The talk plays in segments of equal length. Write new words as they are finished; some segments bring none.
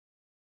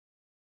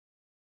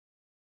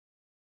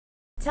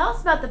Tell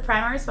us about the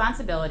primary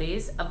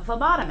responsibilities of a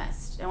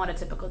phlebotomist and what a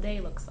typical day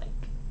looks like.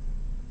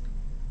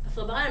 A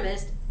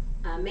phlebotomist's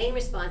main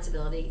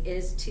responsibility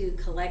is to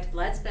collect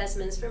blood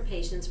specimens from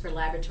patients for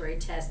laboratory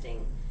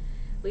testing.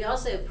 We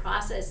also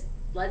process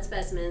blood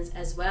specimens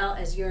as well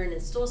as urine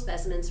and stool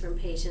specimens from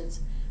patients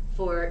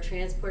for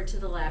transport to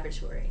the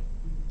laboratory.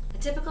 A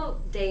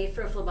typical day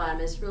for a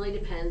phlebotomist really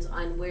depends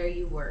on where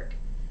you work.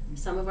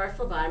 Some of our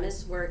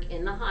phlebotomists work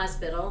in the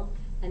hospital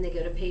and they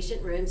go to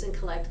patient rooms and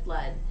collect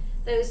blood.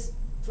 Those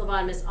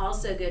phlebotomists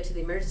also go to the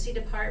emergency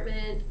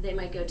department, they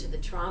might go to the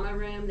trauma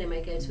room, they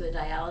might go to a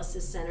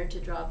dialysis center to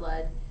draw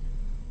blood.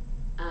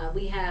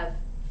 We have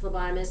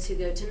phlebotomists who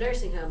go to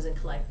nursing homes and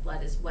collect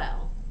blood as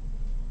well.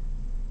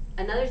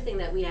 Another thing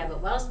that we have at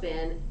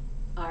WellSpan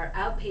are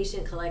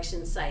outpatient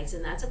collection sites,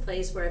 and that's a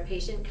place where a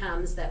patient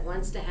comes that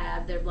wants to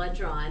have their blood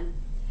drawn,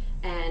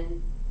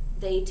 and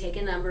they take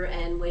a number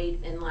and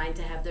wait in line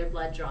to have their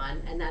blood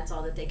drawn, and that's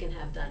all that they can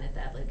have done at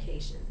that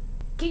location.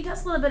 Can you tell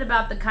us a little bit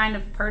about the kind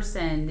of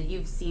person that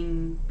you've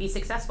seen be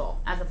successful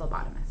as a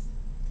phlebotomist?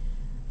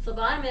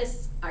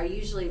 Phlebotomists are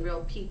usually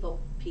real people.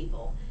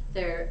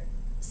 They're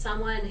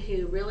someone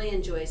who really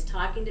enjoys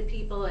talking to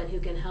people and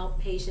who can help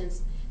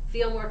patients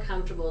feel more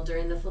comfortable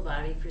during the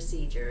phlebotomy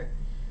procedure.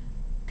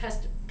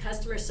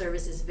 Customer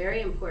service is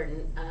very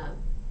important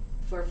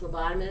for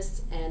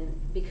phlebotomists, and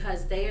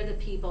because they are the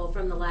people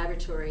from the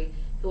laboratory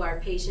who our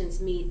patients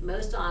meet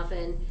most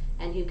often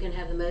and who can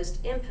have the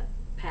most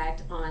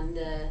impact on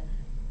the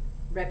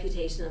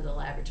reputation of the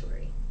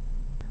laboratory.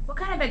 What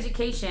kind of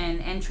education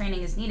and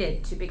training is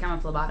needed to become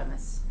a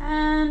phlebotomist,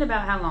 and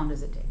about how long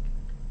does it take?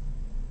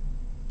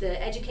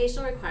 The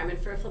educational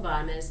requirement for a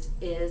phlebotomist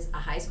is a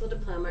high school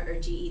diploma or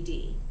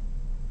GED.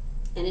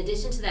 In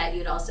addition to that,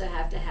 you'd also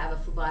have to have a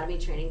phlebotomy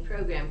training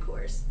program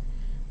course.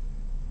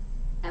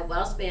 At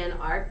WellSpan,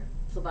 our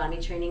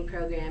phlebotomy training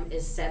program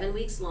is 7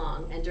 weeks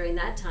long, and during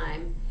that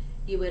time,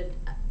 you would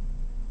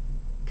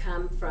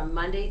come from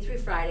Monday through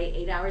Friday,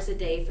 8 hours a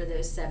day for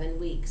those 7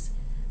 weeks.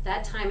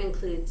 That time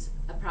includes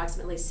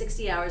approximately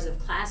 60 hours of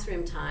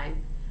classroom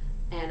time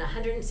and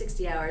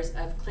 160 hours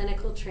of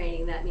clinical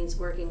training. That means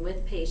working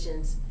with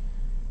patients,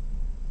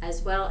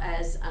 as well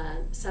as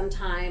some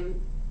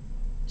time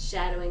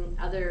shadowing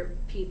other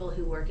people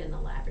who work in the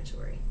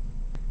laboratory.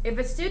 If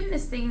a student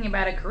is thinking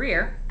about a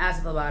career as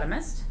a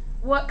phlebotomist,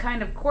 what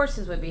kind of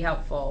courses would be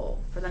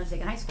helpful for them to take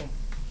in high school?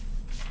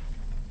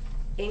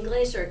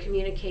 English or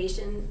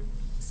communication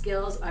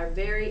skills are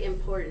very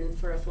important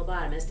for a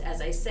phlebotomist.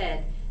 As I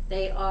said,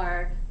 they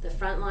are the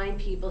frontline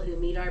people who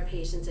meet our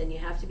patients, and you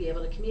have to be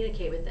able to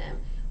communicate with them.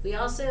 We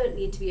also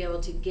need to be able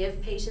to give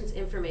patients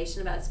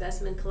information about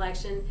specimen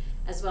collection,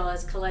 as well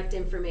as collect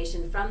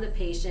information from the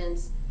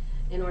patients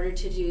in order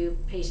to do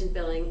patient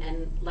billing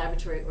and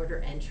laboratory order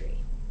entry.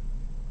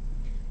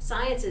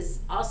 Science is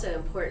also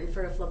important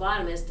for a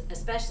phlebotomist,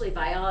 especially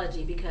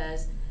biology,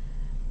 because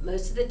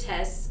most of the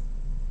tests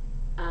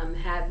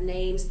have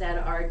names that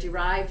are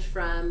derived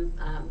from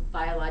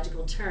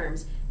biological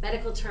terms.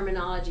 Medical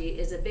terminology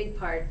is a big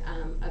part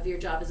of your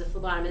job as a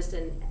phlebotomist,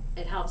 and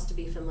it helps to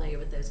be familiar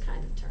with those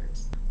kind of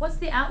terms. What's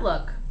the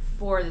outlook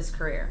for this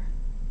career?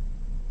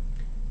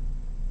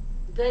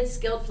 Good,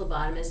 skilled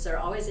phlebotomists are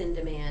always in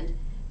demand,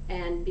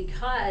 and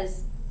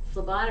because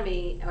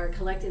phlebotomy, or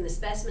collecting the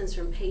specimens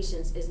from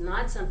patients, is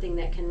not something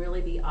that can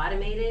really be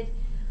automated,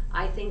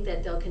 I think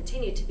that they'll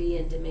continue to be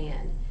in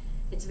demand.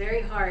 It's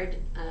very hard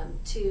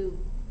to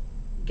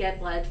get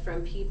blood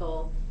from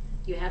people.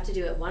 You have to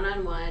do it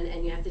one-on-one,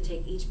 and you have to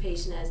take each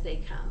patient as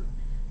they come.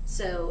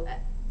 So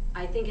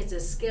I think it's a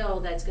skill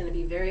that's going to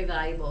be very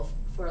valuable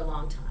for a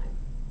long time.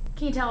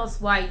 Can you tell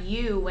us why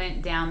you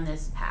went down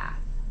this path?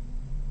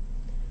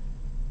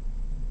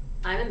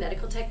 I'm a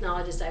medical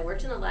technologist. I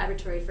worked in a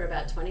laboratory for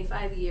about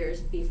 25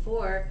 years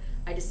before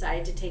I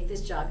decided to take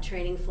this job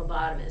training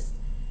phlebotomists.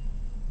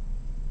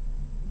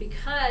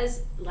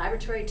 Because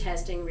laboratory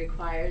testing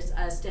requires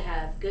us to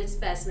have good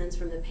specimens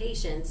from the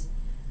patients,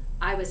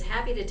 I was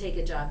happy to take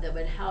a job that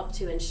would help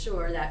to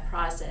ensure that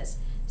process.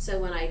 So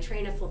when I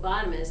train a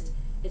phlebotomist,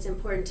 it's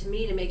important to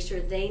me to make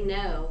sure they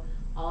know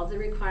all of the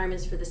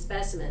requirements for the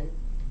specimen,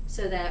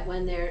 so that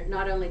when they're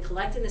not only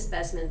collecting the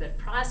specimen but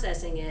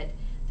processing it,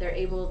 they're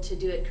able to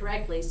do it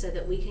correctly so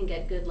that we can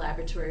get good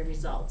laboratory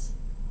results.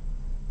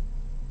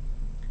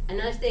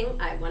 Another thing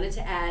I wanted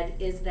to add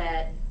is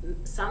that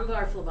some of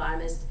our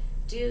phlebotomists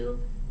do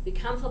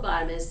become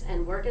phlebotomists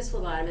and work as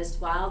phlebotomists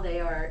while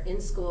they are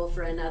in school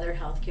for another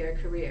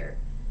healthcare career.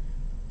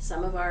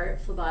 Some of our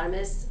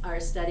phlebotomists are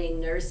studying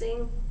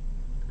nursing,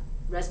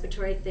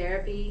 respiratory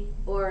therapy,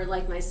 or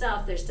like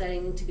myself, they're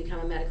studying to become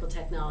a medical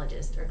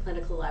technologist or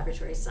clinical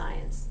laboratory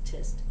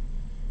scientist.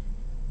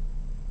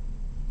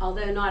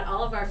 Although not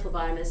all of our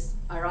phlebotomists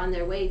are on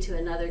their way to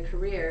another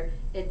career,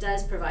 it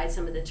does provide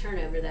some of the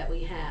turnover that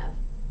we have.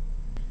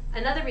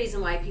 Another reason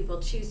why people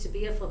choose to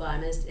be a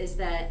phlebotomist is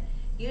that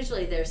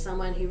usually there's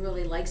someone who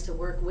really likes to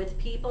work with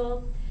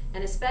people,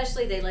 and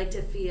especially they like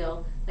to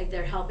feel like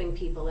they're helping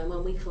people. And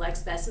when we collect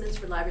specimens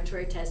for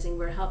laboratory testing,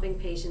 we're helping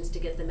patients to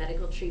get the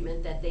medical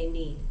treatment that they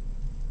need.